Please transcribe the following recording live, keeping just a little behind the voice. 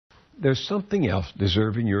there's something else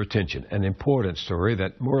deserving your attention, an important story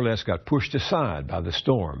that more or less got pushed aside by the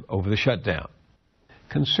storm over the shutdown.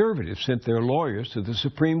 Conservatives sent their lawyers to the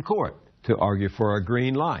Supreme Court to argue for a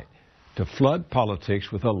green light, to flood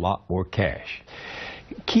politics with a lot more cash.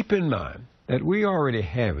 Keep in mind that we already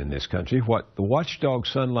have in this country what the Watchdog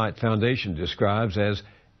Sunlight Foundation describes as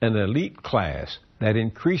an elite class that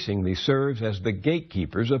increasingly serves as the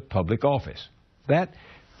gatekeepers of public office. That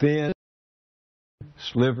thin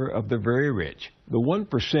sliver of the very rich, the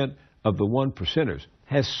 1% of the 1%ers,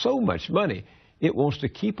 has so much money it wants to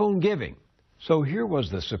keep on giving. So here was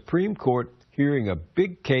the Supreme Court hearing a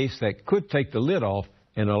big case that could take the lid off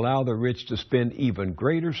and allow the rich to spend even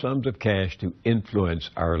greater sums of cash to influence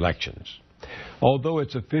our elections. Although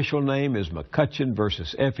its official name is Mccutcheon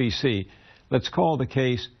versus FEC, let's call the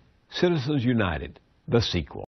case Citizens United, the sequel.